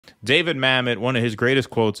David Mamet, one of his greatest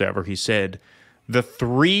quotes ever, he said, "The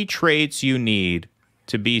three traits you need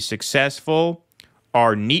to be successful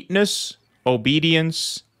are neatness,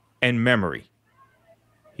 obedience, and memory."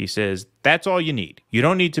 He says, that's all you need. You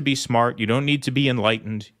don't need to be smart. You don't need to be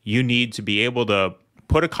enlightened. You need to be able to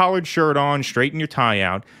put a collared shirt on, straighten your tie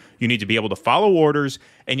out. You need to be able to follow orders,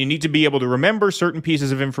 and you need to be able to remember certain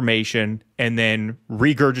pieces of information and then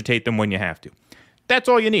regurgitate them when you have to. That's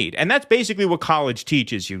all you need. And that's basically what college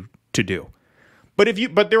teaches you to do.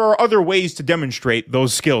 But there are other ways to demonstrate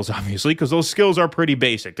those skills, obviously, because those skills are pretty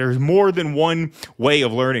basic. There's more than one way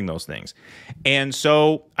of learning those things. And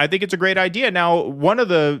so I think it's a great idea. Now, one of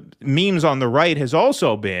the memes on the right has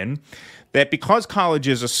also been that because college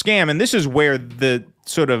is a scam, and this is where the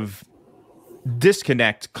sort of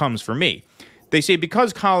disconnect comes for me. They say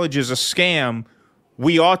because college is a scam,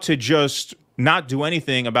 we ought to just not do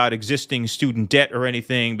anything about existing student debt or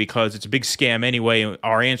anything because it's a big scam anyway.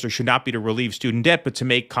 Our answer should not be to relieve student debt, but to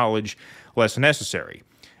make college less necessary.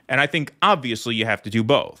 And I think obviously you have to do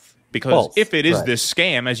both. Because if it is this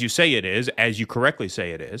scam, as you say it is, as you correctly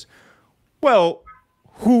say it is, well,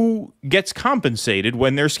 who gets compensated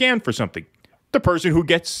when they're scammed for something? The person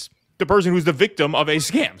who's the victim of a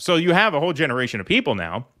scam. So you have a whole generation of people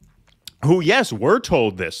now who, yes, were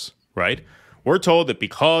told this, right? We're told that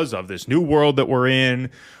because of this new world that we're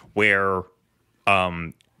in, where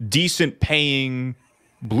decent paying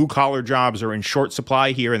blue-collar jobs are in short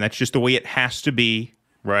supply here, and that's just the way it has to be,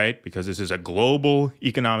 right? Because this is a global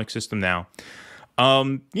economic system now.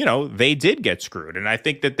 They did get screwed, and I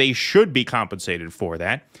think that they should be compensated for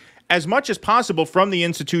that as much as possible from the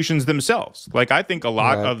institutions themselves. Like, I think a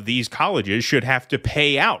lot of these colleges should have to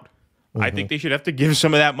pay out. I think they should have to give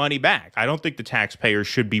some of that money back. I don't think the taxpayers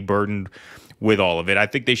should be burdened with all of it. I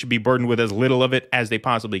think they should be burdened with as little of it as they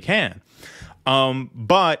possibly can.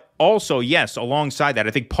 But also, yes, alongside that,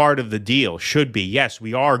 I think part of the deal should be, yes,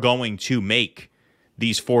 we are going to make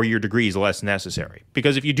these four-year degrees less necessary.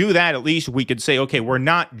 Because if you do that, at least we could say, okay, we're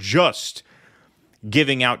not just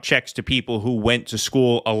giving out checks to people who went to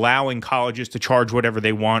school, allowing colleges to charge whatever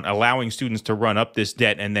they want, allowing students to run up this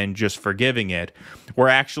debt and then just forgiving it. We're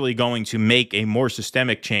actually going to make a more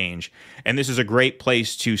systemic change. And this is a great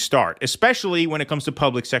place to start, especially when it comes to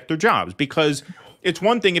public sector jobs, because it's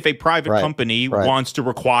one thing if a private company wants to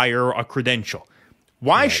require a credential.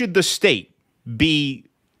 Why should the state be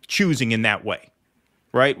choosing in that way,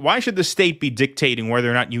 right? Why should the state be dictating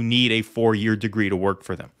whether or not you need a four-year degree to work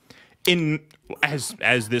for them? As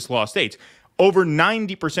this law states, over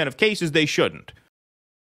 90% of cases, they shouldn't.